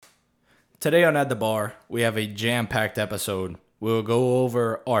Today on At the Bar, we have a jam-packed episode. We'll go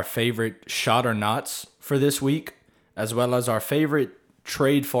over our favorite shot or nots for this week, as well as our favorite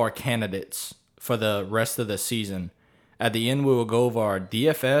trade for candidates for the rest of the season. At the end, we will go over our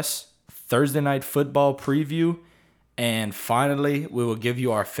DFS, Thursday Night Football preview, and finally, we will give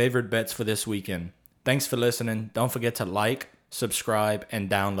you our favorite bets for this weekend. Thanks for listening. Don't forget to like, subscribe, and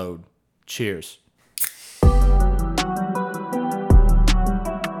download. Cheers.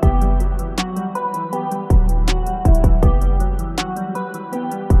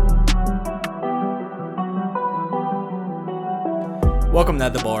 Welcome to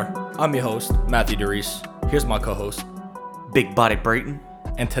At the Bar. I'm your host, Matthew DeReese. Here's my co-host, Big Body Brayton.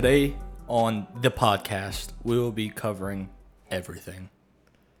 And today on the podcast, we will be covering everything.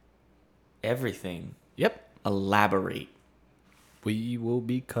 Everything. Yep. Elaborate. We will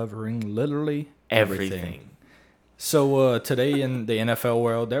be covering literally Everything. everything. So today in the NFL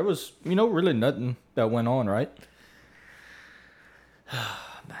world, there was, really nothing that went on, right?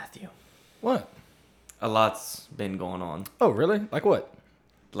 Matthew. What? A lot's been going on. Oh, really? Like what?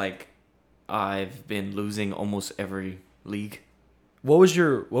 Like, I've been losing almost every league. What was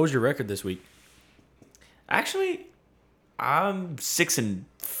your record this week? Actually, I'm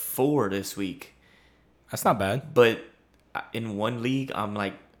 6-4 this week. That's not bad. But in one league, I'm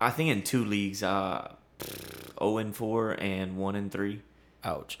like, I think in two leagues, 0-4 and 1-3.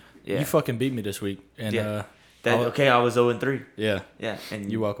 Ouch. Yeah. You fucking beat me this week. And Yeah. I was 0-3. Yeah. Yeah,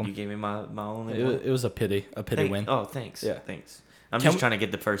 and You're welcome. You gave me my only one. It was a pity win. Oh, thanks. Yeah. Thanks. I'm just trying to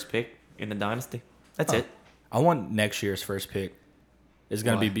get the first pick in the dynasty. That's it. I want next year's first pick. It's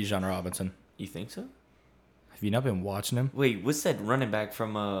going to Why? be Bijan Robinson. You think so? Have you not been watching him? Wait, what's that running back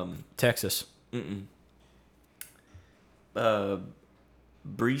from Texas.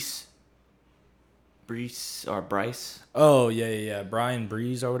 Bryce or Bryce? Oh, yeah. Brian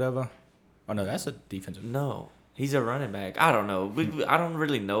Breeze or whatever. Oh, no, that's a defensive. No, he's a running back. I don't know. I don't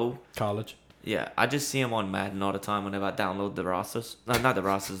really know. College. Yeah, I just see him on Madden all the time whenever I download the rosters. No, not the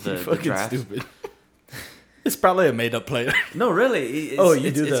rosters, the Fucking drafts. stupid. It's probably a made-up player. No, really.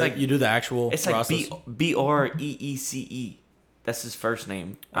 You do the actual It's like rosters? Breece. That's his first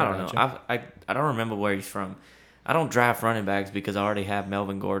name. I don't know. gotcha. I don't remember where he's from. I don't draft running backs because I already have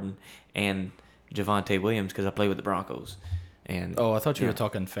Melvin Gordon and Javonte Williams because I play with the Broncos. And Oh, I thought you were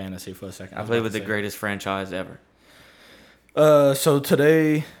talking fantasy for a second. I play with the greatest franchise ever. So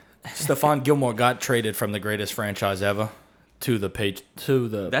today, Stephon Gilmore got traded from the greatest franchise ever to the That's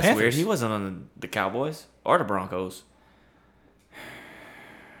Panthers. weird. He wasn't on the Cowboys or the Broncos.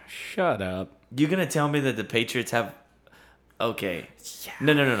 Shut up. You gonna tell me that the Patriots have? Okay. Yeah.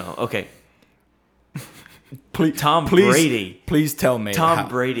 No. Okay. Please, Tom Brady. Please tell me. Tom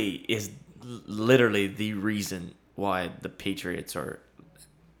Brady is literally the reason why the Patriots are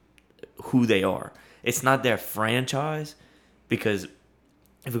who they are. It's not their franchise, because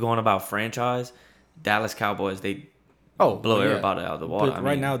if we're going about franchise, Dallas Cowboys, they blow everybody out of the water. But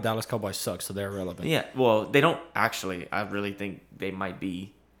right now, Dallas Cowboys suck, so they're irrelevant. Yeah, well, they don't actually. I really think they might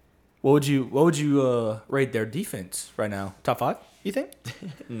be. What would you rate their defense right now? Top 5? You think?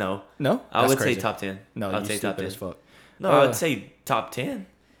 No. No? I That's would crazy. say top 10. No, I'd you say top stupid 10. as fuck. No, I would say top 10.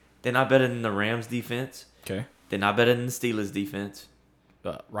 They're not better than the Rams defense. Okay. They're not better than the Steelers defense.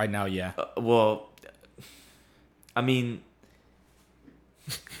 Right now, yeah. Well, I mean,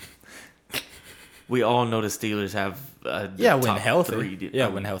 we all know the Steelers have when top healthy. 3.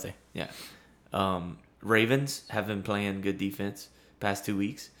 When healthy. Yeah. Ravens have been playing good defense past 2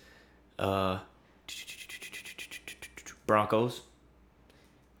 weeks. Broncos,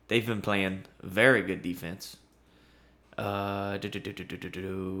 they've been playing very good defense.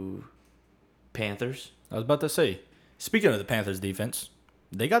 Panthers. I was about to say, speaking of the Panthers defense,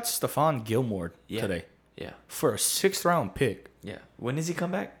 they got Stephon Gilmore today. Yeah. For a 6th round pick. Yeah. When does he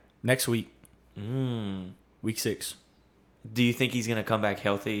come back? Next week. Week 6. Do you think he's gonna come back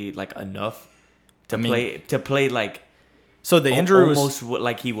healthy, like enough to play like? So the injury almost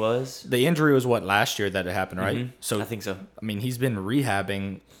like he was. The injury was last year that it happened, right? Mm-hmm. So I think so. I mean, he's been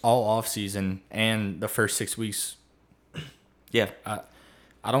rehabbing all off season and the first 6 weeks. Yeah.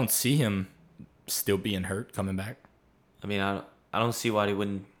 I don't see him still being hurt coming back. I mean, I don't see why they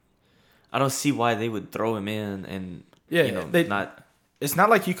wouldn't. I don't see why they would throw him in and not. It's not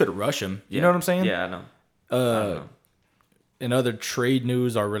like you could rush him. You know what I'm saying? Yeah, I know. I don't know. In other trade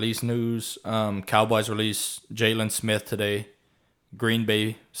news or release news, Cowboys released Jalen Smith today. Green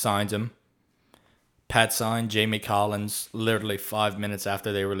Bay signs him. Pat signed Jamie Collins literally 5 minutes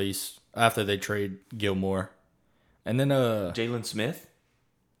after they trade Gilmore. And then Jalen Smith?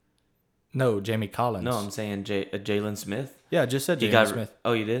 No, Jamie Collins. No, I'm saying Jalen Smith. Yeah, I just said He Jalen got. Smith.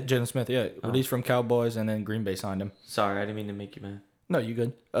 Oh, you did? Jalen Smith, yeah. Released from Cowboys, and then Green Bay signed him. Sorry, I didn't mean to make you mad. No, you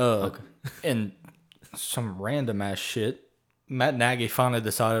good. Okay. And some random ass shit. Matt Nagy finally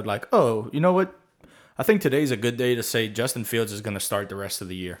decided, like, oh, you know what? I think today's a good day to say Justin Fields is going to start the rest of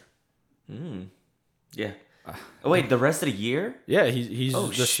the year. Yeah. Oh, wait, the rest of the year? Yeah, he's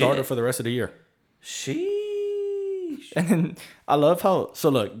the starter for the rest of the year. Sheesh. And then I love how. So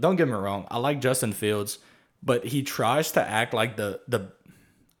look, don't get me wrong. I like Justin Fields, but he tries to act like the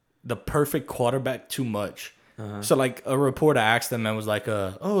perfect quarterback too much. So like a reporter asked him and was like,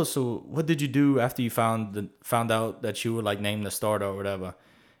 "Oh, so what did you do after you found out that you were like named the starter or whatever?"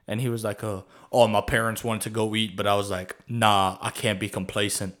 And he was like, "Oh, my parents wanted to go eat, but I was like, nah, I can't be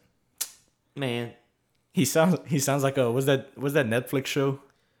complacent." Man. He sounds like a was that Netflix show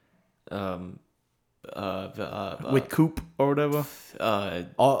with Coop or whatever?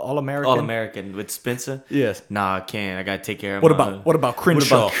 All American. All American with Spencer? Yes. Nah, I can't. I gotta take care of What about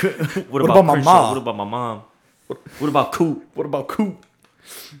Crenshaw? What about my mom? What about my mom? What about Coop? What about Coop?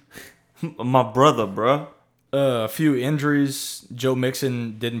 My brother, bruh. A few injuries. Joe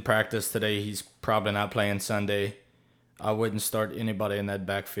Mixon didn't practice today. He's probably not playing Sunday. I wouldn't start anybody in that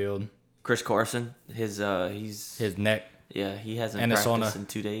backfield. Chris Carson, he's his neck. Yeah, he hasn't And practiced in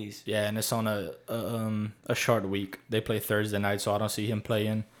 2 days. Yeah, and it's on a short week. They play Thursday night, so I don't see him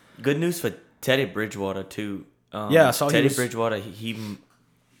playing. Good news for Teddy Bridgewater too. Yeah, I saw Teddy Bridgewater.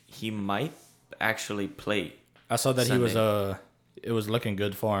 He might actually play. I saw that Sunday. he was it was looking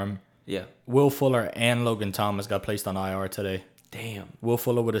good for him. Yeah. Will Fuller and Logan Thomas got placed on IR today. Damn. Will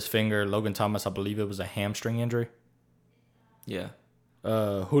Fuller with his finger. Logan Thomas, I believe it was a hamstring injury. Yeah.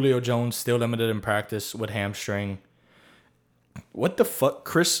 Julio Jones still limited in practice with hamstring. What the fuck?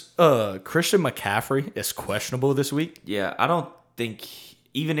 Christian McCaffrey is questionable this week. Yeah, I don't think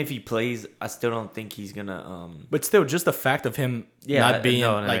even if he plays, I still don't think he's gonna. But still, just the fact of him not being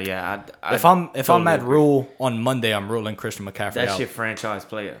like, yeah. If I'm at Rule on Monday, I'm ruling Christian McCaffrey That's out. your franchise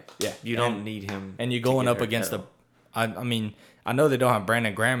player. Yeah, you don't need him. And you're going up against the. I mean, I know they don't have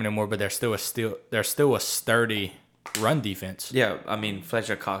Brandon Graham anymore, but they're still a sturdy run defense. Yeah, I mean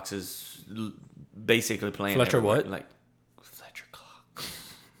Fletcher Cox is basically playing. Fletcher everywhere. what? Like Fletcher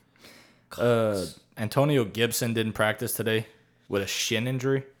Cox. Antonio Gibson didn't practice today with a shin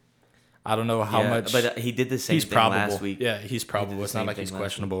injury. I don't know how much, but he did the same he's thing probable. last week. Yeah, he's probable. It's not like he's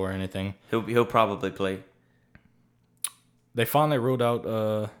questionable or anything. He'll probably play. They finally ruled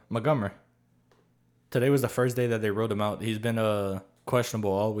out Montgomery. Today was the first day that they ruled him out. He's been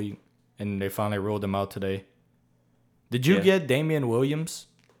questionable all week, and they finally ruled him out today. Did you get Damian Williams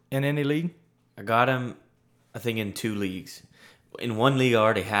in any league? I got him, I think, in 2 leagues. In 1 league, I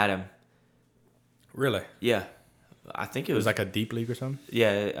already had him. Really? Yeah. I think it was like a deep league or something?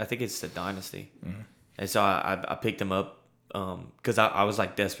 Yeah, I think it's a dynasty. Mm-hmm. And so I picked him up because I was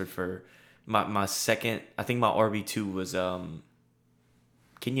like desperate for my second. I think my RB2 was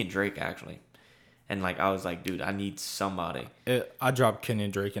Kenyon Drake, actually. And like I was like, dude, I need somebody. I dropped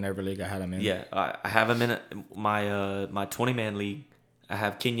Kenyon Drake in every league I had him in. Yeah, I have him in my 20-man league. I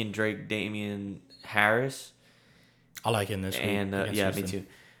have Kenyon Drake, Damian Harris. I like him this week. And yeah, me too.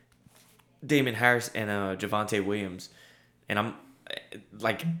 Damian Harris and Javonte Williams. And I'm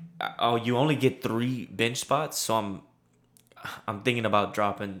like, oh, you only get 3 bench spots, so I'm thinking about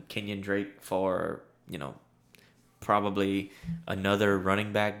dropping Kenyon Drake for, probably another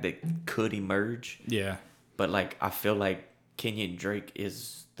running back that could emerge. Yeah. But like I feel like Kenyon Drake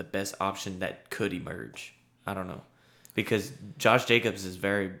is the best option that could emerge. I don't know. Because Josh Jacobs is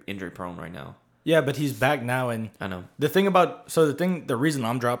very injury prone right now. Yeah, but he's back now, and I know. The reason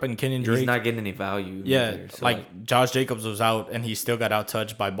I'm dropping Kenyon Drake, he's not getting any value. Yeah, either, so like Josh Jacobs was out, and he still got out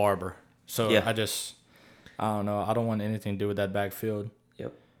touched by Barber. So yeah. I don't know. I don't want anything to do with that backfield.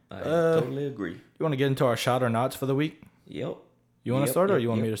 Yep, I totally agree. You want to get into our shot or nots for the week? Yep. You want to start, or you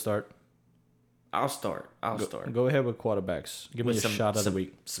want me to start? I'll start. Go ahead with quarterbacks. Give me a shot of the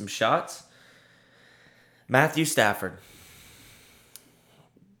week. Some shots. Matthew Stafford.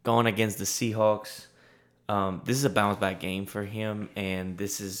 Going against the Seahawks. This is a bounce back game for him, and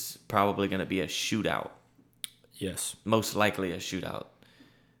this is probably going to be a shootout. Yes. Most likely a shootout.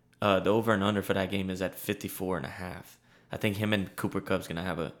 The over and under for that game is at 54.5. I think him and Cooper Kupp's going to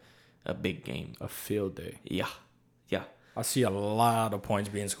have a big game. A field day. Yeah. I see a lot of points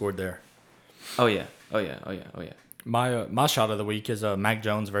being scored there. Oh, yeah. My shot of the week is Mac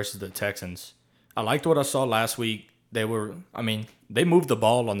Jones versus the Texans. I liked what I saw last week. They moved the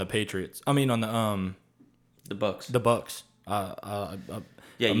ball on the Patriots. On the Bucks. The Bucks.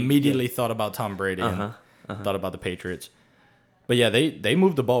 Immediately thought about Tom Brady and thought about the Patriots. But yeah, they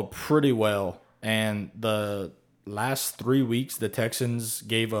moved the ball pretty well, and the last 3 weeks, the Texans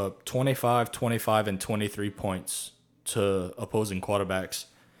gave up 25, 25, and 23 points to opposing quarterbacks.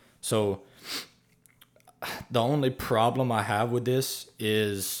 So the only problem I have with this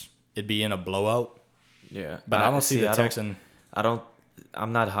is it being a blowout. Yeah. But I don't see the Texan.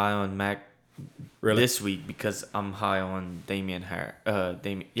 I'm not high on Mac Really? this week because I'm high on Damian Harris.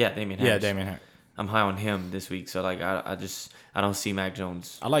 Damian Harris. Yeah, Damian Harris. I'm high on him this week. So, like, I don't see Mac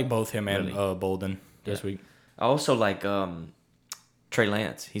Jones. I like both him and Really? Bolden this week. I also like Trey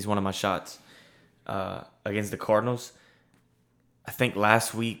Lance. He's one of my shots against the Cardinals. I think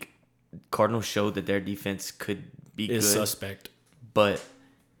last week Cardinals showed that their defense could be good. Suspect. But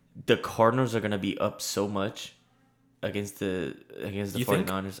the Cardinals are going to be up so much against the You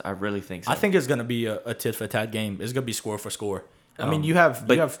 49ers. think? I really think so. I think it's going to be a tit-for-tat game. It's going to be score for score. I mean, you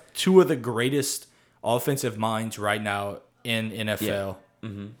but- have two of the greatest offensive minds right now in NFL. Yeah.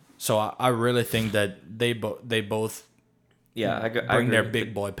 Mm-hmm. So I really think that they both Yeah, I bring their agree.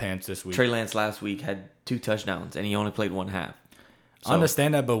 big boy pants this week. Trey Lance last week had 2 touchdowns, and he only played one half. I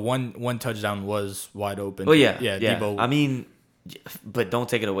understand that, but one touchdown was wide open. Oh, yeah. Yeah. Yeah. Debo. I mean, but don't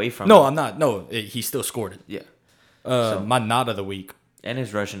take it away from No, him. I'm not. No, he still scored it. Yeah. My nod of the week, And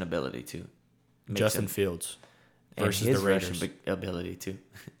his rushing ability, too. Makes Justin him- Fields and versus his the Raiders. rushing ability, too.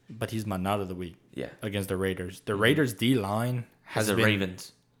 But he's my nod of the week Yeah. against the Raiders. The Raiders D-line Has has the been...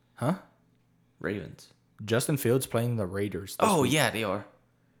 Ravens. Huh? Ravens. Justin Fields playing the Raiders this Oh, week. yeah, they are.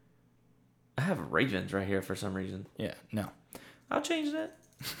 I have Ravens right here for some reason. Yeah, no. I'll change that.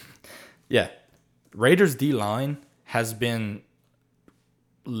 Yeah. Raiders D-line has been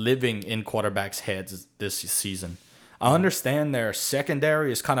living in quarterbacks' heads this season. I understand their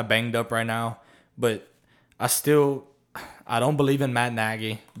secondary is kind of banged up right now, but I don't believe in Matt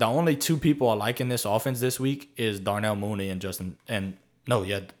Nagy. The only 2 people I like in this offense this week is Darnell Mooney and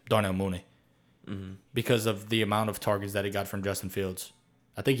Darnell Mooney. Mm-hmm. Because of the amount of targets that he got from Justin Fields.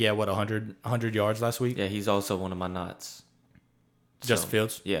 I think he had, 100 yards last week? Yeah, he's also one of my knots. Justin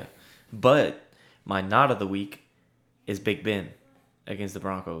Fields? Yeah. But my knot of the week is Big Ben against the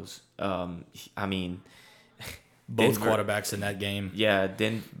Broncos. I mean, Both Denver- quarterbacks in that game. Yeah,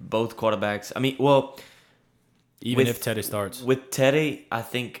 then both quarterbacks. I mean, well, Even with- if Teddy starts. with Teddy, I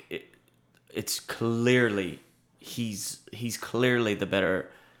think it's clearly he's clearly the better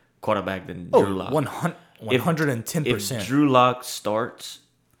quarterback than Drew Lock. 110%. If Drew Lock start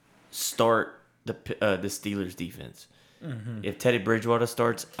the Steelers defense. Mm-hmm. If Teddy Bridgewater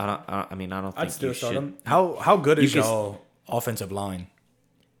starts, I don't think I'd still you start should him. How good is You can- y'all offensive line?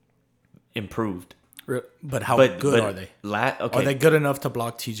 improved. But how good are they? Okay. Are they good enough to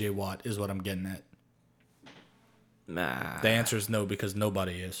block TJ Watt is what I'm getting at. Nah. The answer is no because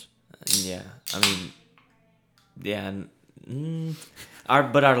nobody is. Yeah. I mean, yeah.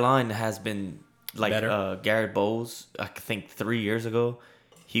 Our line has been like Better? Garrett Bowles. I think 3 years ago,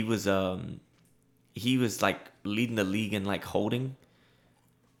 he was like leading the league in like holding.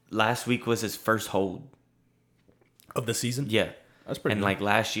 Last week was his first hold. Of the season? Yeah. That's pretty And good. like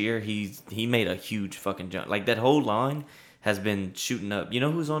last year, he made a huge fucking jump. Like that whole line has been shooting up. You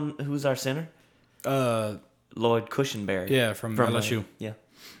know who's our center? Lloyd Cushenberry. Yeah, from LSU. Yeah.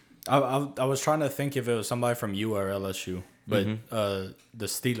 I was trying to think if it was somebody from UL or LSU, but Mm-hmm. the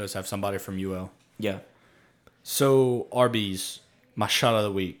Steelers have somebody from UL. Yeah. So, RBs, my shot of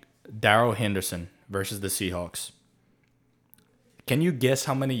the week, Darrell Henderson versus the Seahawks. Can you guess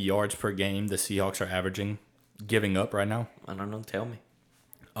how many yards per game the Seahawks are averaging, giving up right now? I don't know. Tell me.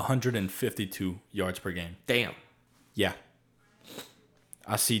 152 yards per game. Damn. Yeah.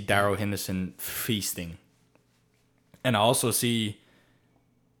 I see Darrell Henderson feasting. And I also see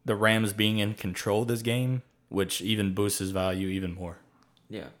the Rams being in control this game, which even boosts his value even more.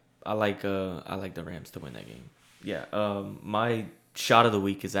 Yeah. I like the Rams to win that game. Yeah. My shot of the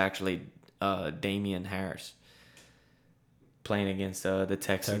week is actually Damian Harris playing against the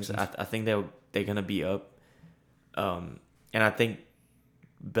Texans. I think they're gonna be up, and I think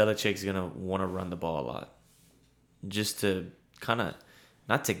Belichick's gonna want to run the ball a lot, just to kind of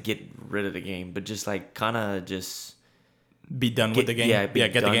not to get rid of the game, but just like kind of just Be done with the game. Yeah,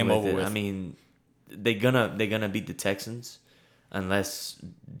 get the done game over it. with. I mean, they're gonna beat the Texans unless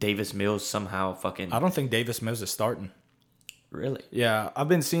Davis Mills somehow fucking I don't think Davis Mills is starting. really. Yeah, I've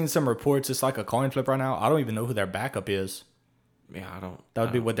been seeing some reports. It's like a coin flip right now. I don't even know who their backup is. Yeah, I don't. That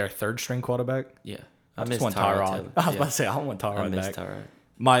would be with their third string quarterback. Yeah, I miss just want Tyrod Tyrod. Taylor. I was Yeah. about to say I want I Tyrod miss back. Tyrod.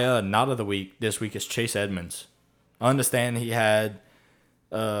 My nod of the week this week is Chase Edmonds. I understand he had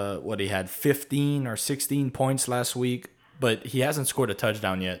he had 15 or 16 points last week, but he hasn't scored a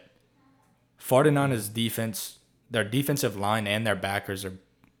touchdown yet. 49ers defense, their defensive line and their backers are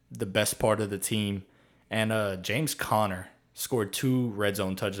the best part of the team, And James Conner scored 2 red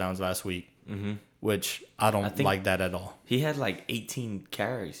zone touchdowns last week, which I don't like that at all. He had like 18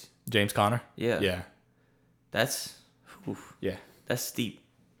 carries. James Conner? Yeah. Yeah. That's steep.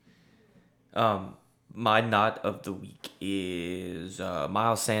 My not of the week is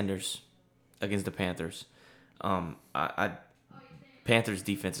Miles Sanders against the Panthers. Panthers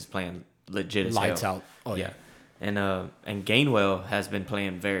defense is playing legit as Lights hell. out. Oh, yeah. And Gainwell has been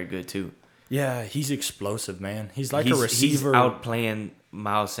playing very good too. Yeah, he's explosive, man. He's like a receiver. He's outplaying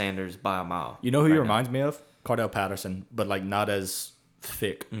Miles Sanders by a mile. You know who he reminds me of? Cordell Patterson, but like not as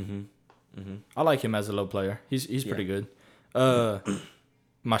thick. I like him as a low player. He's pretty good.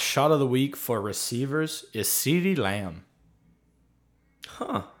 My shot of the week for receivers is CeeDee Lamb.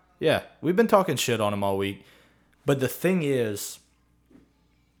 Huh. Yeah, we've been talking shit on him all week. But the thing is,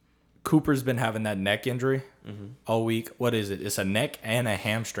 Cooper's been having that neck injury all week. What is it? It's a neck and a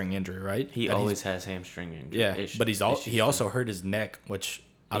hamstring injury, right? He always has hamstring injury. Yeah, but he also hurt his neck, which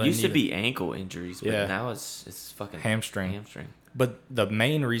it used to be ankle injuries, but now it's fucking hamstring. But the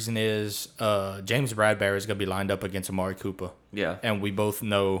main reason is James Bradbury is going to be lined up against Amari Cooper. Yeah. And we both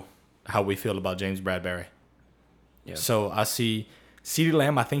know how we feel about James Bradbury. Yeah. So I see CeeDee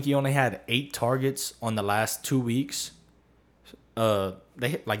Lamb, I think he only had 8 targets on the last 2 weeks.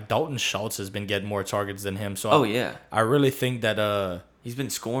 Dalton Schultz has been getting more targets than him. So I really think that he's been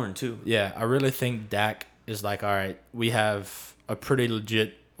scoring too. Yeah, I really think Dak is like, all right, we have a pretty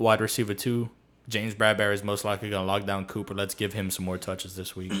legit wide receiver too. James Bradbury is most likely going to lock down Cooper. Let's give him some more touches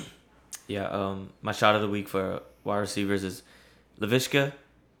this week. Yeah, my shot of the week for wide receivers is Laviska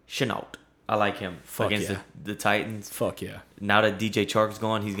Shenault. I like him against the Titans. Fuck yeah! Now that DJ Chark's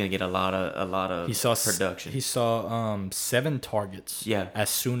gone, he's gonna get a lot of production. He saw 7 targets. Yeah. As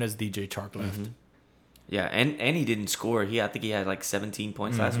soon as DJ Chark left. Yeah, and he didn't score. I think he had like 17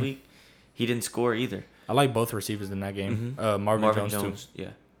 points last week. He didn't score either. I like both receivers in that game. Marvin Jones too.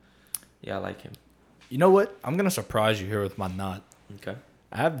 Yeah, I like him. You know what? I'm gonna surprise you here with my knot. Okay.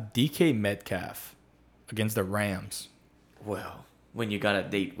 I have DK Metcalf against the Rams. Well, when you got a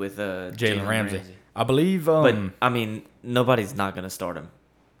date with Jalen Ramsey. I believe. But I mean, nobody's not gonna start him.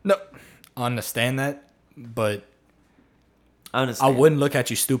 No, I understand that, but I understand. I wouldn't look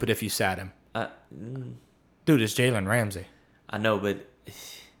at you stupid if you sat him. Dude, it's Jalen Ramsey. I know, but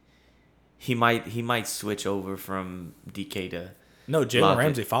he might switch over from DK to. No, Jalen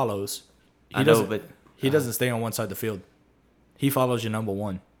Ramsey follows. He doesn't stay on one side of the field. He follows your number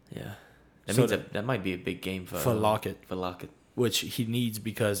one. Yeah, that means that might be a big game for Lockett. For Lockett, which he needs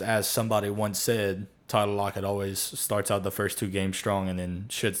because, as somebody once said, Tyler Lockett always starts out the first 2 games strong and then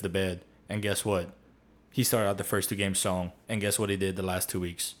shits the bed. And guess what? He started out the first 2 games strong, and guess what he did the last 2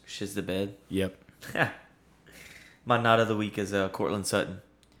 weeks? Shits the bed. Yep. My knot of the week is Cortland Sutton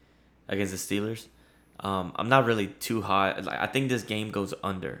against the Steelers. I'm not really too high. I think this game goes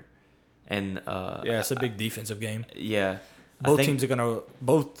under, and it's a big defensive game. Yeah, both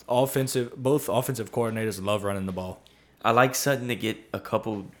offensive coordinators love running the ball. I like Sutton to get a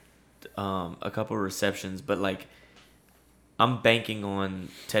couple receptions, but like I'm banking on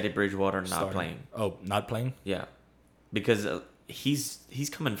Teddy Bridgewater not playing. Oh, not playing? Yeah, because he's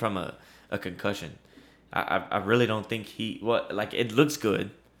coming from a concussion. I really don't think it looks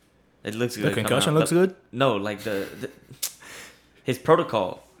good. It looks good. The concussion looks good? No, like his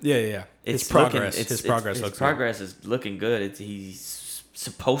protocol. Yeah. His progress is looking good. He's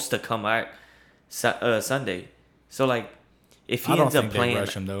supposed to come out Sunday. So like, if he ends up playing, they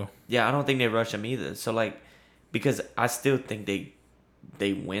rush him though. Yeah, I don't think they rush him either. So like, because I still think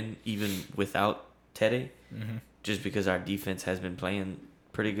they win even without Teddy, just because our defense has been playing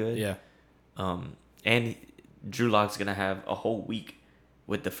pretty good. Yeah. And Drew Lock's gonna have a whole week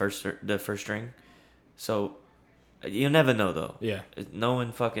with the first string, so you never know though. Yeah.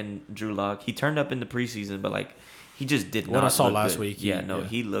 Knowing fucking Drew Lock, he turned up in the preseason, but like he just did not. What I saw look last good. week.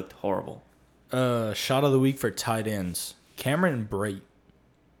 He looked horrible. Shot of the week for tight ends: Cameron Brayton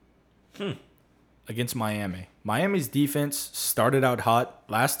against Miami. Miami's defense started out hot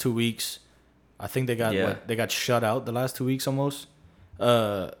last 2 weeks. I think they got shut out the last 2 weeks almost.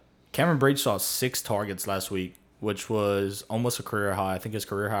 Cameron Brayton saw 6 targets last week, which was almost a career high. I think his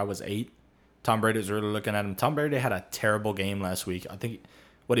career high was 8. Tom Brady was really looking at him. Tom Brady had a terrible game last week. I think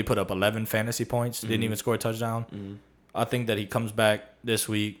he put up 11 fantasy points. Didn't even score a touchdown. I think that he comes back this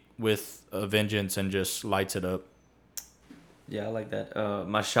week with a vengeance and just lights it up. Yeah, I like that.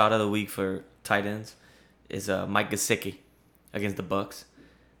 My shot of the week for tight ends is Mike Gesicki against the Bucks.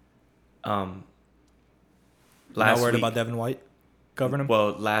 Not worried about Devin White covering him?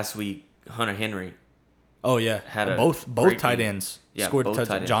 Well, last week Hunter Henry. Oh yeah, had both tight ends scored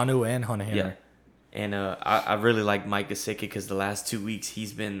touchdowns. Jonnu and Hunter Henry. And I really like Mike Gesicki because the last 2 weeks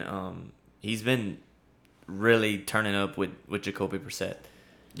he's been really turning up with Jacoby Brissett.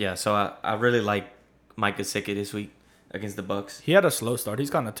 Yeah, so I really like Mike Gesicki this week against the Bucks. He had a slow start. He's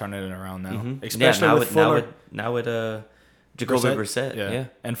kind of turning it around now, Mm-hmm. especially with Fuller. Now with Jacoby Brissett. Yeah.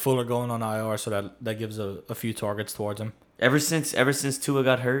 And Fuller going on IR, so that gives a few targets towards him. Ever since Tua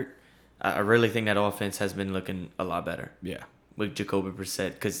got hurt, I really think that offense has been looking a lot better. Yeah, with Jacoby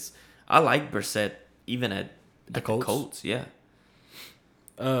Brissett, because I like Brissett even at the Colts. Yeah.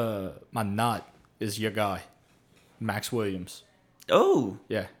 My knot is your guy, Max Williams. Oh.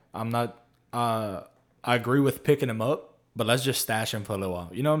 Yeah, I'm not. I agree with picking him up, but let's just stash him for a little while.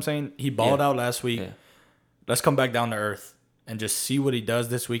 You know what I'm saying? He balled out last week. Yeah. Let's come back down to earth and just see what he does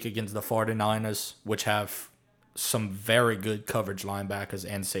this week against the 49ers, which have some very good coverage linebackers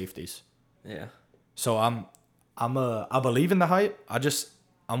and safeties. Yeah. So I believe in the hype.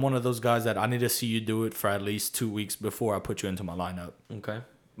 I'm one of those guys that I need to see you do it for at least 2 weeks before I put you into my lineup. Okay.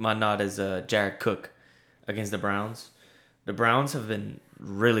 My nod is Jared Cook against the Browns. The Browns have been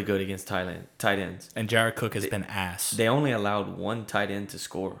really good against tight ends. And Jared Cook has been ass. They only allowed one tight end to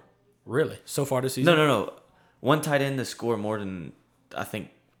score. Really? So far this season? No. One tight end to score more than, I think,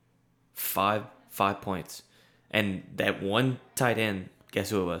 five points. And that one tight end, guess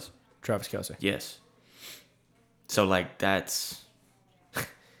who it was? Travis Kelce. Yes. So, like, that's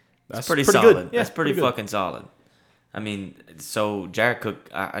pretty pretty solid. good. Yeah, that's pretty good. fucking solid. I mean, so Jared Cook,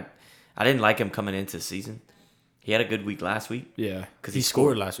 I didn't like him coming into the season. He had a good week last week. Yeah, because he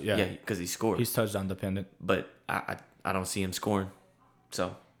scored last week. Yeah, because he scored. He's touchdown dependent. But I don't see him scoring.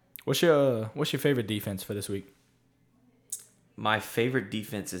 So, what's your favorite defense for this week? My favorite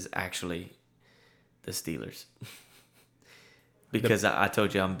defense is actually the Steelers. Because I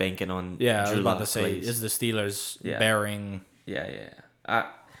told you I'm banking on. Yeah, Drew I was about Lock to say, plays. is the Steelers bearing? Yeah.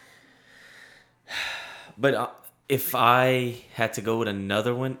 But if I had to go with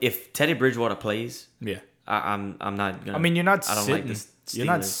another one, if Teddy Bridgewater plays, yeah, I'm not gonna. I mean, you're not I don't sitting. like the Steelers. You're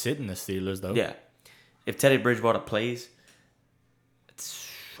not sitting the Steelers though. Yeah, if Teddy Bridgewater plays,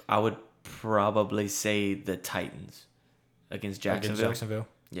 I would probably say the Titans against Jacksonville.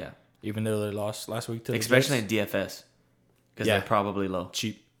 Yeah, even though they lost last week to the especially Jets. in DFS because they're probably low.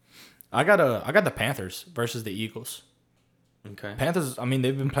 Cheap. I got the Panthers versus the Eagles. Okay. Panthers, I mean,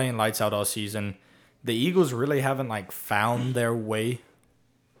 they've been playing lights out all season. The Eagles really haven't found their way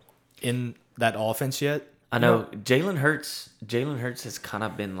in that offense yet. I know Jalen Hurts has kind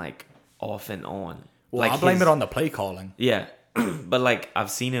of been off and on. Well, I blame it on the play calling. Yeah, but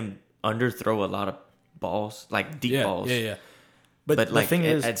I've seen him underthrow a lot of balls, deep balls. Yeah. But the thing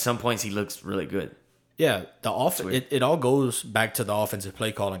is, at some points he looks really good. Yeah, it all goes back to the offensive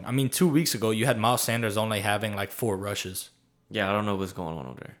play calling. I mean, 2 weeks ago you had Miles Sanders only having 4 rushes. Yeah, I don't know what's going on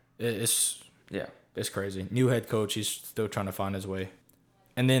over there. It's crazy. New head coach, he's still trying to find his way.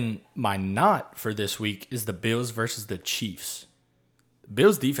 And then my not for this week is the Bills versus the Chiefs.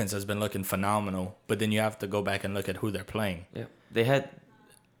 Bills defense has been looking phenomenal, but then you have to go back and look at who they're playing. Yeah, they had.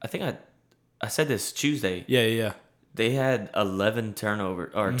 I think I said this Tuesday. Yeah. They had 11 turnover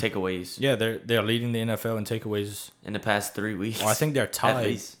or takeaways. Yeah, they're leading the NFL in takeaways in the past 3 weeks. Well, I think they're tied. At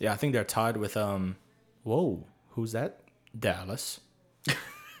least. Yeah, I think they're tied with Whoa, who's that? Dallas.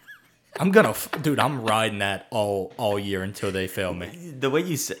 I'm riding that all year until they fail me. The way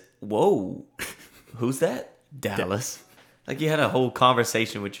you said, "Whoa, who's that?" Dallas. You had a whole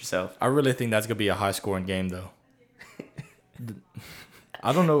conversation with yourself. I really think that's gonna be a high scoring game, though.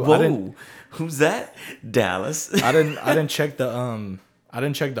 I don't know. Whoa, who's that? Dallas. I didn't check the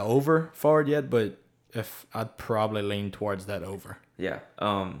over for it yet, but if I'd probably lean towards that over. Yeah.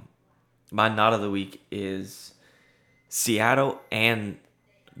 My not of the week is Seattle and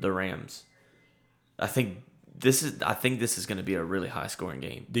the Rams. I think this is going to be a really high scoring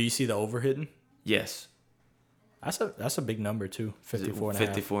game. Do you see the over hitting? Yes. That's a big number too.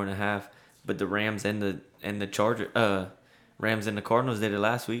 54.5. But the Rams and the Rams and the Cardinals did it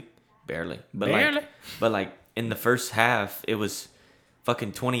last week. Barely. But in the first half it was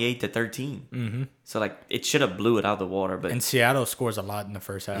fucking 28-13. Mm-hmm. So it should have blew it out of the water, but and Seattle scores a lot in the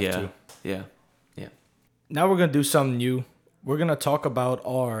first half too. Yeah. Now we're gonna do something new. We're gonna talk about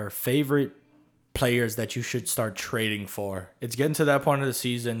our favorite players that you should start trading for. It's getting to that point of the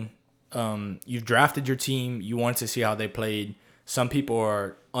season. You've drafted your team. You want to see how they played. Some people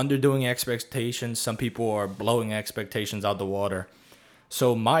are underdoing expectations. Some people are blowing expectations out the water.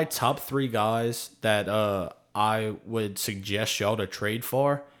 So my top 3 guys that I would suggest y'all to trade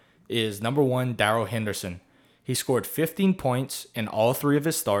for is number 1, Darrell Henderson. He scored 15 points in all 3 of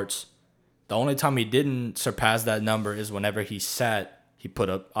his starts. The only time he didn't surpass that number is whenever he sat. He put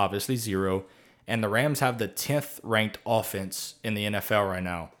up, obviously, 0. And the Rams have the 10th ranked offense in the NFL right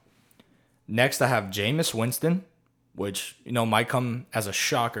now. Next, I have Jameis Winston, which, might come as a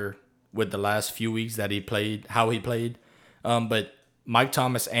shocker with the last few weeks that he played, how he played. But Mike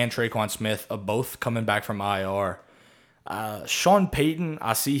Thomas and Traquan Smith are both coming back from IR. Sean Payton,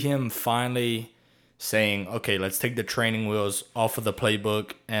 I see him finally saying, okay, let's take the training wheels off of the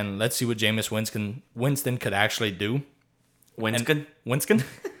playbook and let's see what Jameis Winston could actually do. Winston?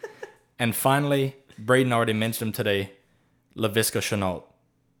 And finally, Brayton already mentioned him today, Laviska Shenault.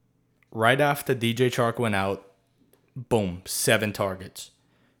 Right after DJ Chark went out, boom, 7 targets.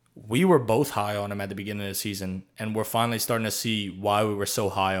 We were both high on him at the beginning of the season, and we're finally starting to see why we were so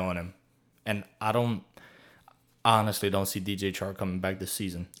high on him. And I honestly don't see DJ Chark coming back this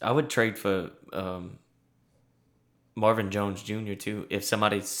season. I would trade for Marvin Jones Jr. too. If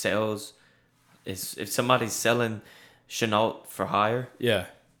somebody's selling Shenault for higher, yeah,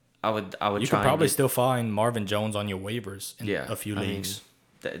 I would. You could probably still find Marvin Jones on your waivers in a few leagues.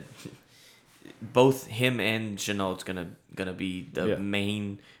 Both him and Shenault's gonna be the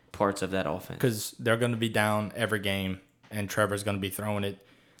main parts of that offense because they're gonna be down every game, and Trevor's gonna be throwing it.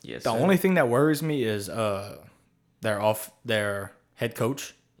 Yes. The only thing that worries me is their head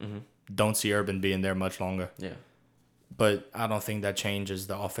coach. Mm-hmm. Don't see Urban being there much longer. Yeah. But I don't think that changes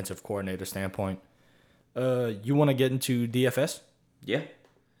the offensive coordinator standpoint. You want to get into DFS? Yeah.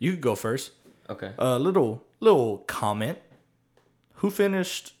 You could go first. Okay. Little comment. Who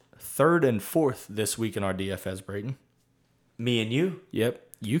finished 3rd and 4th this week in our DFS, Brayton? Me and you. Yep.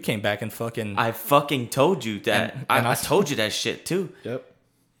 You came back and fucking... I fucking told you that. And I told you that shit too. Yep.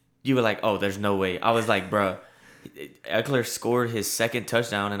 You were like, oh, there's no way. I was like, bruh. Eckler scored his 2nd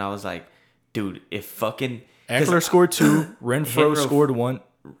touchdown, and I was like, dude, if fucking... Eckler scored 2. Renfro scored 1.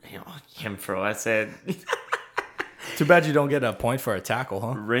 Renfro, I said... Too bad you don't get a point for a tackle,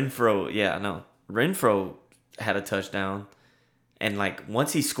 huh? Renfro, yeah, I know. Renfro had a touchdown. And, like,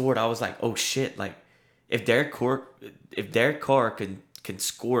 once he scored, I was like, oh, shit. Like, if Derek Carr can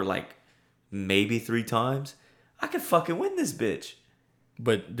score, like, maybe 3 times, I could fucking win this bitch.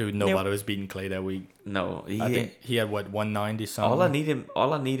 But, dude, nobody was beating Clay that week. No. I think he had, 190 something?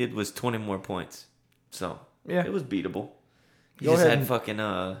 All I needed was 20 more points. So, yeah, it was beatable. He Go just ahead had fucking,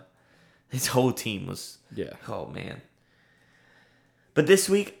 his whole team was, oh, man. But this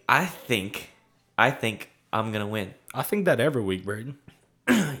week, I think I'm going to win. I think that every week, Brayton.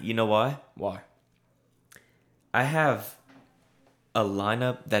 You know why? Why? I have a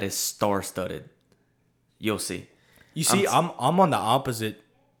lineup that is star-studded. You'll see. You see, I'm on the opposite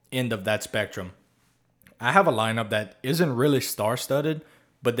end of that spectrum. I have a lineup that isn't really star-studded,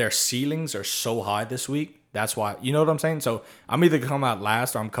 but their ceilings are so high this week. That's why. You know what I'm saying? So I'm either coming out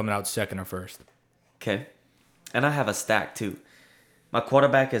last or I'm coming out 2nd or 1st. Okay. And I have a stack, too. My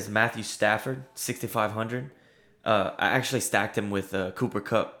quarterback is Matthew Stafford, 6,500. I actually stacked him with Cooper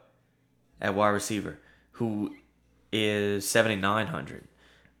Kupp at wide receiver, who is 7,900.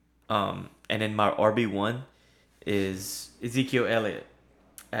 And then my RB1 is Ezekiel Elliott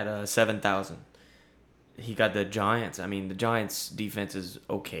at 7,000. He got the Giants. I mean, the Giants' defense is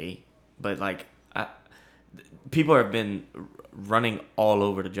okay, but like people have been running all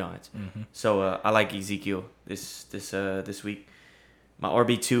over the Giants. Mm-hmm. So I like Ezekiel this week. My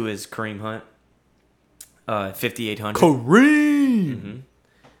RB2 is Kareem Hunt, 5,800. Kareem. Mm-hmm.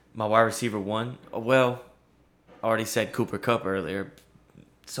 My wide receiver 1. Well, I already said Cooper Kupp earlier,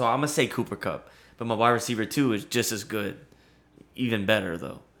 so I'm gonna say Cooper Kupp. But my wide receiver 2 is just as good, even better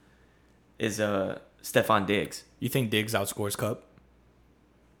though. Is Stephon Diggs. You think Diggs outscores Kupp?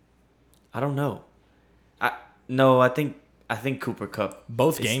 I don't know. I think Cooper Kupp.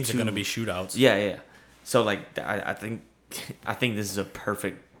 Both games are gonna be shootouts. Yeah. So like I think this is a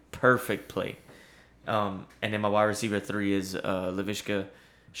perfect play. And then my wide receiver 3 is Laviska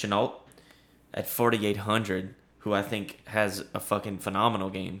Shenault at 4,800, who I think has a fucking phenomenal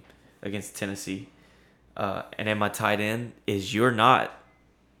game against Tennessee. And then my tight end is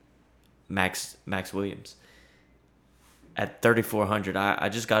Max Williams at 3,400. I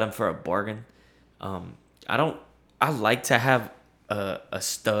just got him for a bargain. I like to have a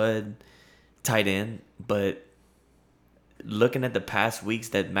stud tight end, but looking at the past weeks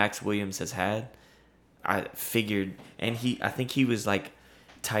that Max Williams has had, I figured, and I think he was like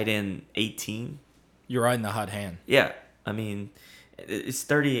tight end 18. You're right in the hot hand. Yeah, I mean, it's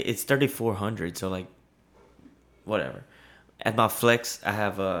 3,400, so like, whatever. At my flex, I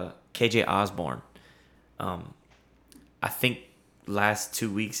have KJ Osborne. I think last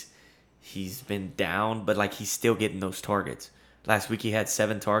 2 weeks he's been down, but like he's still getting those targets. Last week he had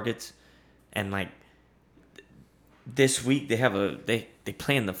 7 targets, and like this week they have they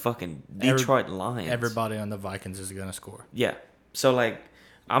play in the fucking Detroit Lions. Everybody on the Vikings is gonna score. Yeah. So like,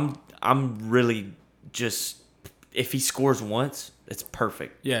 I'm really just, if he scores once, it's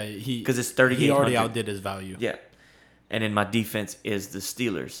perfect. Yeah, because it's 38. He already outdid his value. Yeah. And then my defense is the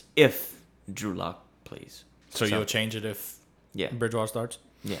Steelers if Drew Lock plays. So you'll change it if Bridgewater starts?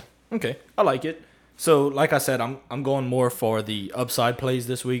 Yeah. Okay, I like it. So like I said, I'm going more for the upside plays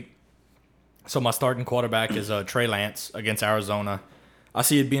this week. So my starting quarterback is Trey Lance against Arizona. I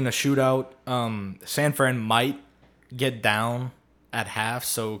see it being a shootout. San Fran might get down at half,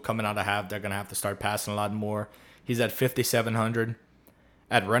 so coming out of half, they're going to have to start passing a lot more. He's at 5,700.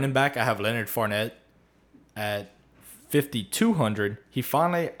 At running back, I have Leonard Fournette at 5,200. He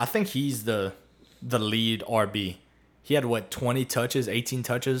finally, I think he's the lead RB. He had, 20 touches, 18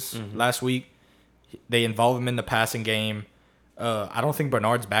 touches last week. They involve him in the passing game. I don't think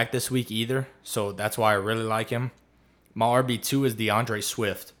Bernard's back this week either, so that's why I really like him. My RB2 is DeAndre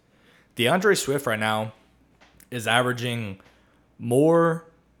Swift. DeAndre Swift right now is averaging more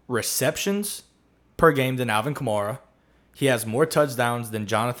receptions per game than Alvin Kamara. He has more touchdowns than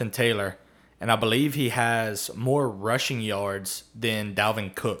Jonathan Taylor, and I believe he has more rushing yards than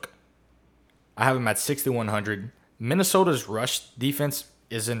Dalvin Cook. I have him at 6,100. Minnesota's rush defense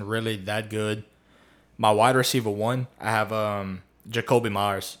isn't really that good. My wide receiver 1, I have Jacoby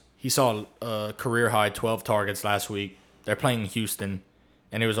Myers. He saw a career high 12 targets last week. They're playing Houston,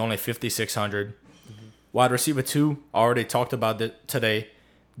 and it was only 5,600. Wide receiver 2, I already talked about it today.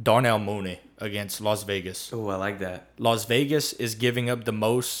 Darnell Mooney against Las Vegas. Oh, I like that. Las Vegas is giving up the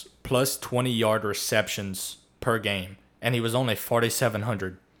most plus 20-yard receptions per game, and he was only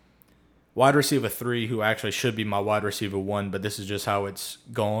 4,700. Wide receiver 3, who actually should be my wide receiver 1, but this is just how it's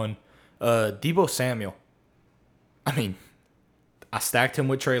gone. Deebo Samuel. I mean, I stacked him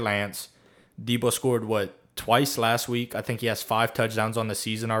with Trey Lance. Deebo scored, twice last week? I think he has 5 touchdowns on the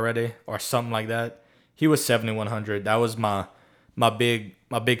season already, or something like that. He was 7,100. That was my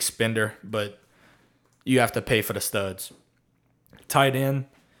big spender, but you have to pay for the studs. Tight end.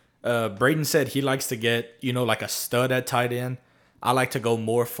 Brayton said he likes to get, like a stud at tight end. I like to go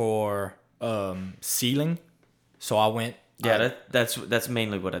more for ceiling. So I went. Yeah, that's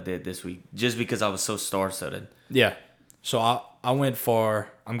mainly what I did this week, just because I was so star-studded. Yeah. So I went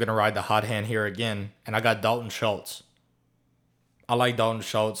for, I'm going to ride the hot hand here again, and I got Dalton Schultz. I like Dalton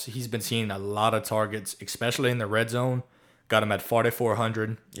Schultz. He's been seeing a lot of targets, especially in the red zone. Got him at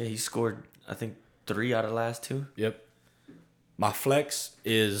 4,400. Yeah, he scored, I think, 3 out of the last 2. Yep. My flex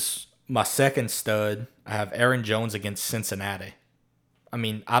is my second stud. I have Aaron Jones against Cincinnati. I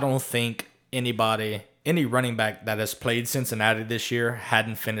mean, I don't think any running back that has played Cincinnati this year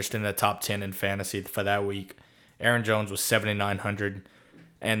hadn't finished in the top 10 in fantasy for that week. Aaron Jones was 7,900.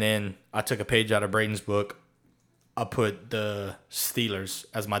 And then I took a page out of Brayton's book. I put the Steelers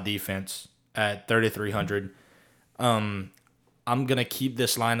as my defense at 3,300. I'm going to keep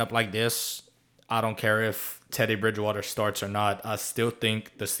this lineup like this. I don't care if Teddy Bridgewater starts or not. I still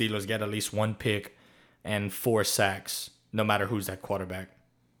think the Steelers get at least 1 pick and 4 sacks, no matter who's at quarterback.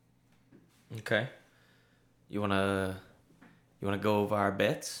 Okay. You wanna go over our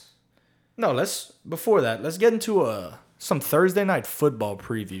bets? No, before that, let's get into some Thursday night football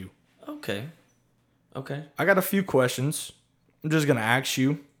preview. Okay. I got a few questions. I'm just going to ask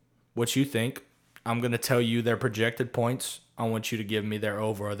you what you think. I'm going to tell you their projected points. I want you to give me their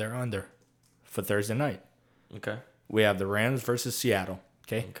over or their under for Thursday night. Okay. We have the Rams versus Seattle.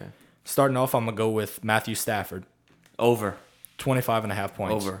 Okay. Okay. Starting off, I'm going to go with Matthew Stafford. Over. 25.5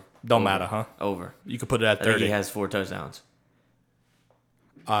 points. Over. Don't Over. matter, huh? Over. You could put it at 30. I think he has 4 touchdowns.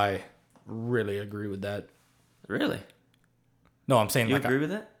 I really agree with that. Really? No, I'm saying You agree with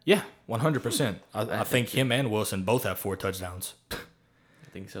that? Yeah, 100%. I think him and Wilson both have 4 touchdowns. I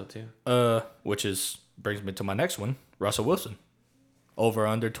think so too. Which brings me to my next one, Russell Wilson. Over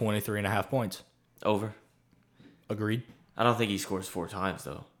under 23.5 points. Over. Agreed. I don't think he scores 4 times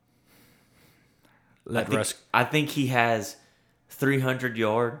though. I think he has 300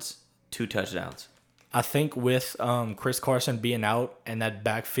 yards, 2 touchdowns. I think with Chris Carson being out and that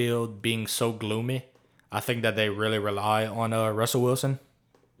backfield being so gloomy, I think that they really rely on Russell Wilson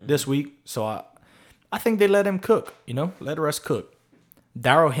this week. So I think they let him cook, let Russ cook.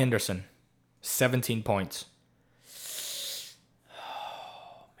 Darrell Henderson, 17 points.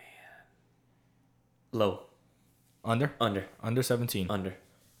 Oh, man. Low. Under? Under 17. Under.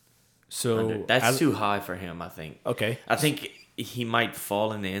 So Under. That's too high for him, I think. Okay. I think he might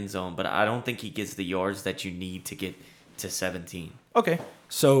fall in the end zone, but I don't think he gets the yards that you need to get to 17. Okay.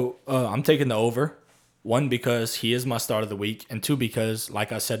 So I'm taking the over. 1, because he is my start of the week. And 2, because,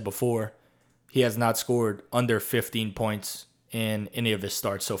 like I said before, He has not scored under 15 points in any of his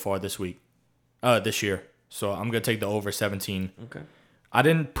starts so far this year. So I'm going to take the over 17. Okay. I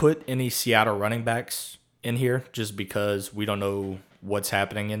didn't put any Seattle running backs in here just because we don't know what's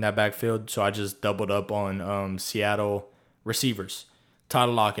happening in that backfield. So I just doubled up on Seattle receivers.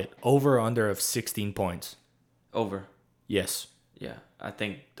 Tyler Lockett, over or under of 16 points. Over. Yes. Yeah. I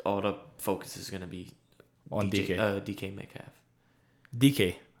think all the focus is going to be On DK. DK Metcalf.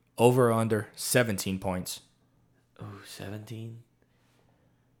 DK, over or under 17 points. Oh, 17?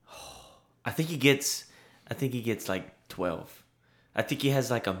 I think he gets like 12. I think he has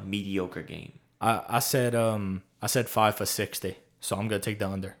like a mediocre game. I said 5 for 60, so I'm gonna take the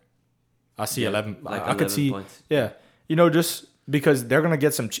under. I see 11. Like I 11 could see. points. Yeah, just because they're gonna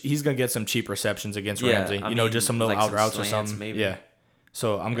get he's gonna get some cheap receptions against Ramsey. Just some little like out some routes or slants, something. maybe. Yeah.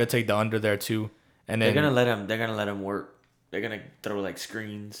 So I'm gonna take the under there too, and then They're gonna let him work. They're gonna throw like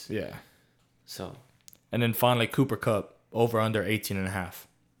screens. yeah. So And then finally Cooper Kupp, over under 18.5.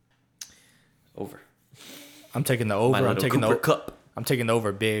 over. I'm taking the My over. I'm little taking Cooper the Cup. I'm taking the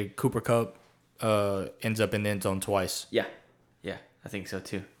over big. Cooper Kupp ends up in the end zone twice. Yeah, I think so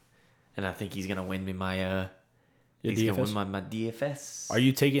too. And I think he's gonna win me my Your he's DFS? gonna win my DFS. Are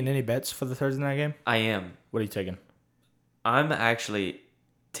you taking any bets for the Thursday night game? I am. What are you taking? I'm actually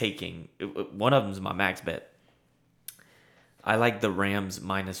taking one of them's my max bet. I like the Rams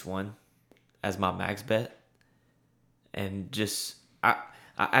 -1 as my max bet, and just I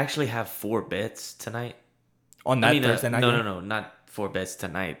actually have 4 bets tonight. On that Thursday night game? No, not 4 bets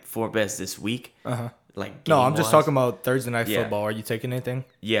tonight. 4 bets this week. Like No, I'm just game-wise. talking about Thursday night Yeah. football. Are you taking anything?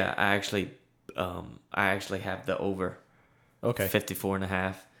 Yeah, I actually have the over Okay.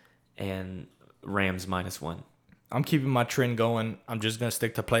 54.5 and Rams -1. I'm keeping my trend going. I'm just going to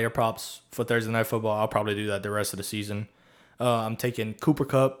stick to player props for Thursday night football. I'll probably do that the rest of the season. I'm taking Cooper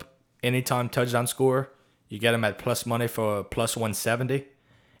Kupp, anytime touchdown score. You get him at plus money for plus 170.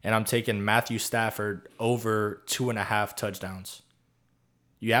 And I'm taking Matthew Stafford over 2.5 touchdowns.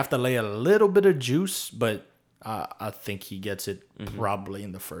 You have to lay a little bit of juice, but I think he gets it probably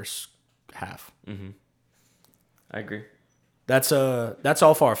in the first half. I agree. That's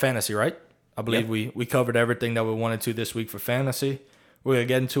all for our fantasy, right? I believe we covered everything that we wanted to this week for fantasy. We're going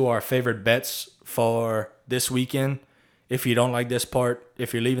to get into our favorite bets for this weekend. If you don't like this part,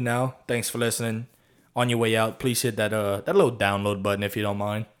 if you're leaving now, thanks for listening. On your way out, please hit that little download button if you don't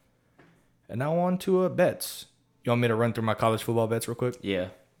mind. And now on to bets. You want me to run through my college football bets real quick? Yeah.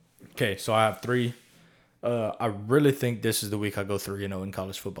 Okay, so I have 3. I really think this is the week I go 3-0 in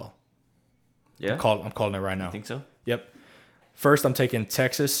college football. Yeah. I'm calling it right now. I think so. Yep. First, I'm taking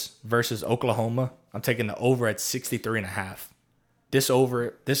Texas versus Oklahoma. I'm taking the over at 63.5. This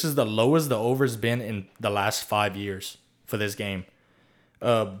is the lowest the over's been in the last 5 years for this game.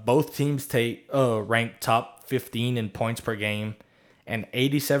 Both teams rank top 15 in points per game, and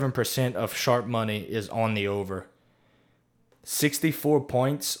 87% of sharp money is on the over. 64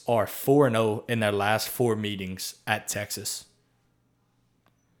 points are 4-0 in their last 4 meetings at Texas.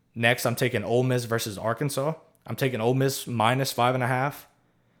 Next, I'm taking Ole Miss versus Arkansas. I'm taking Ole Miss -5.5.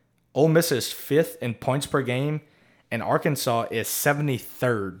 Ole Miss is 5th in points per game, and Arkansas is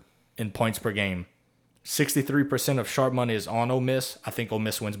 73rd in points per game. 63% of sharp money is on Ole Miss. I think Ole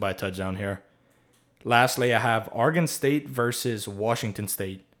Miss wins by a touchdown here. Lastly, I have Oregon State versus Washington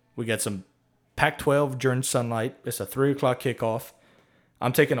State. We got some Pac-12 during sunlight. It's a 3 o'clock kickoff.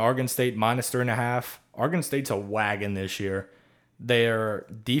 I'm taking Oregon State -3.5. Oregon State's a wagon this year. Their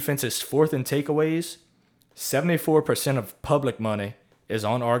defense is 4th in takeaways. 74% of public money is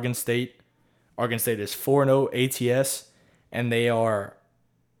on Oregon State. Oregon State is 4-0 ATS, and they are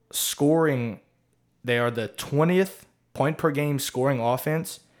scoring. They are the 20th point per game scoring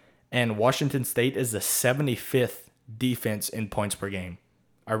offense, and Washington State is the 75th defense in points per game.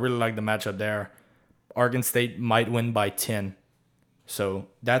 I really like the matchup there. Oregon State might win by 10. So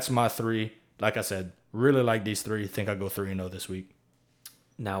that's my 3. Like I said, really like these 3. Think I go 3-0 this week.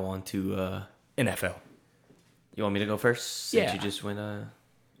 Now on to NFL. You want me to go first? Since Yeah. you just went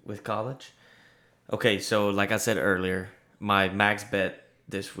with college. Okay, so like I said earlier, my max bet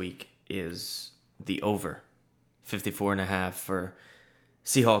this week is the over 54.5 for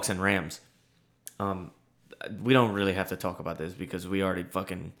Seahawks and Rams. We don't really have to talk about this because we already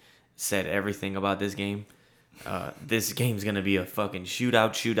fucking said everything about this game. This game's gonna be a fucking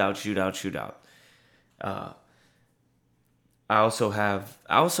shootout. I also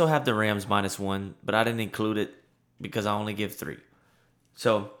have the Rams -1, but I didn't include it because I only give 3.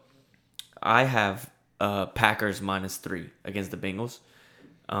 So I have Packers -3 against the Bengals.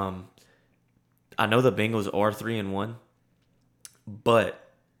 I know the Bengals are 3-1,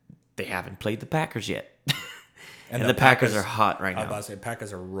 but they haven't played the Packers yet. And the Packers are hot right I was now. about to say,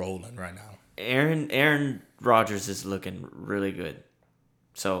 Packers are rolling right now. Aaron Rodgers is looking really good.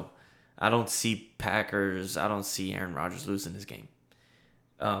 So I don't see Aaron Rodgers losing this game.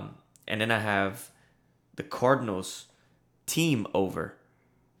 And then I have the Cardinals team over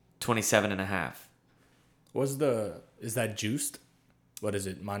 27.5. Is that juiced? What is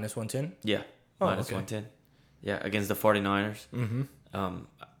it, minus 110? Yeah, Oh, minus okay. 110. Yeah, against the 49ers. Mm-hmm.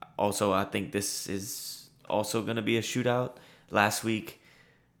 Also, I think this is also going to be a shootout. Last week,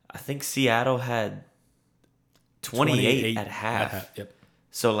 I think Seattle had 28 at half. Yep.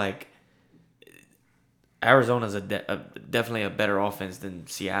 So, like, Arizona's definitely a better offense than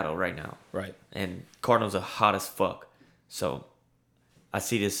Seattle right now. Right. And Cardinals are hot as fuck. So, I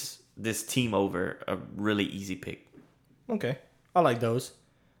see this team over a really easy pick. Okay. I like those.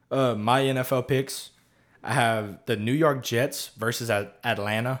 My NFL picks, I have the New York Jets versus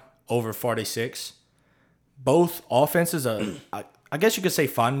Atlanta over 46. Both offenses are, I guess you could say,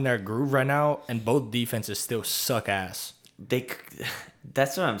 finding their groove right now, and both defenses still suck ass.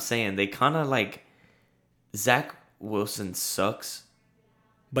 That's what I'm saying. They kind of like Zach Wilson sucks.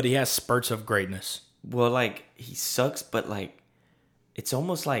 But he has spurts of greatness. Well, like he sucks, but like it's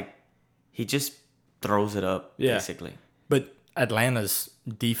almost like he just throws it up, basically. But Atlanta's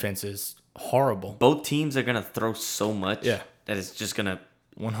defense is horrible. Both teams are gonna throw so much that it's just gonna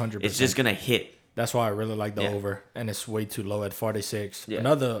 100%. It's just gonna hit. That's why I really like the over, and it's way too low at 46. Yeah.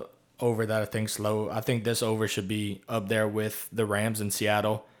 Another over that I think's low. I think this over should be up there with the Rams in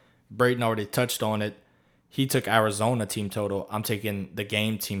Seattle. Brayton already touched on it. He took Arizona team total. I'm taking the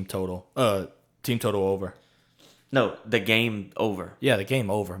game team total. Team total over. No, the game over. Yeah, the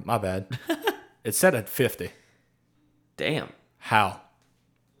game over. My bad. It's set at 50. Damn. How?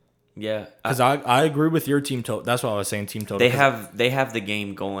 Yeah, Because I agree with your team total. That's what I was saying. Team total. they have the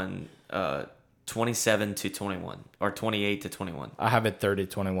game going 27-21 or 28-21. I have it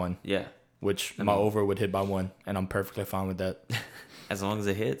 30-21. Yeah, Which my over would hit by 1, and I'm perfectly fine with that. as long as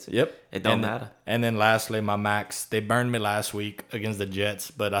it hits. Yep. It don't matter. And then lastly, my max. They burned me last week against the Jets,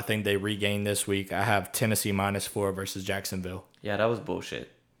 but I think they regained this week. I have Tennessee -4 versus Jacksonville. Yeah, that was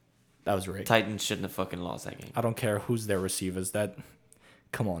bullshit. That was rigged. Titans shouldn't have fucking lost that game. I don't care who's their receivers.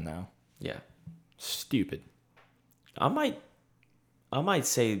 Come on now. Yeah. Stupid. I might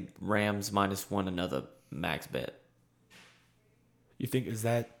say Rams -1 another max bet. You think is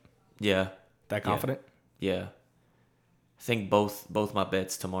that Yeah. confident? Yeah. I think both my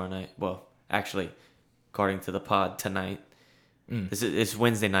bets tomorrow night. Well, actually, according to the pod, tonight. It's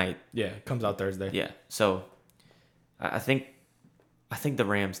Wednesday night. Yeah, it comes out Thursday. Yeah. So I think the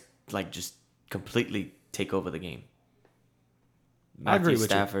Rams like just completely take over the game. I agree with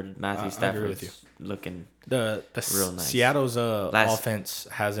Matthew I agree with Stafford's looking The real nice. Seattle's offense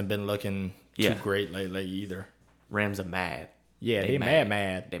hasn't been looking too great lately either. Rams are mad. Yeah, they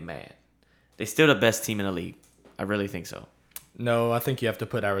mad. They mad. They still the best team in the league. I really think so. No, I think you have to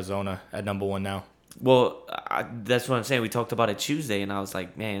put Arizona at number 1 now. Well, that's what I'm saying. We talked about it Tuesday, and I was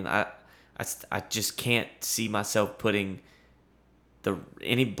like, man, I just can't see myself putting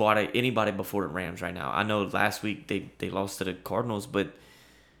anybody before the Rams right now. I know last week they lost to the Cardinals, but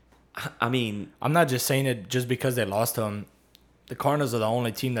I mean, I'm not just saying it just because they lost to them. The Cardinals are the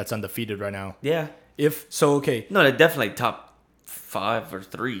only team that's undefeated right now. yeah. Okay. No, they're definitely top 5 or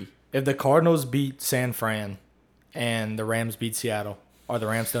 3. If the Cardinals beat San Fran and the Rams beat Seattle, are the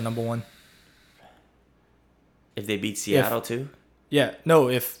Rams still number 1? If they beat Seattle too? Yeah. No,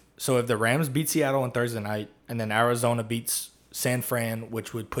 if the Rams beat Seattle on Thursday night and then Arizona beats San Fran,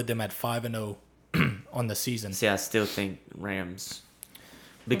 which would put them at 5-0 on the season. See, I still think Rams.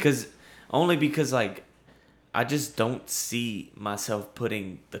 Because like I just don't see myself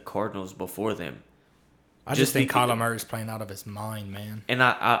putting the Cardinals before them. I just think Kyler Murray's playing out of his mind, man. And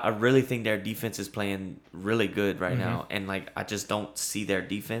I really think their defense is playing really good right now. And like I just don't see their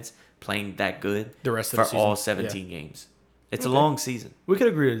defense playing that good The rest of the for season. all 17 games. It's a long season. We could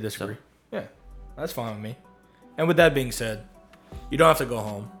agree to disagree. Yeah, that's fine with me. And with that being said, you don't have to go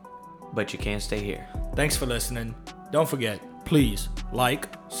home. But you can't stay here. Thanks for listening. Don't forget, please like,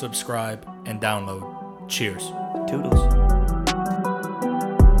 subscribe, and download. Cheers. Toodles.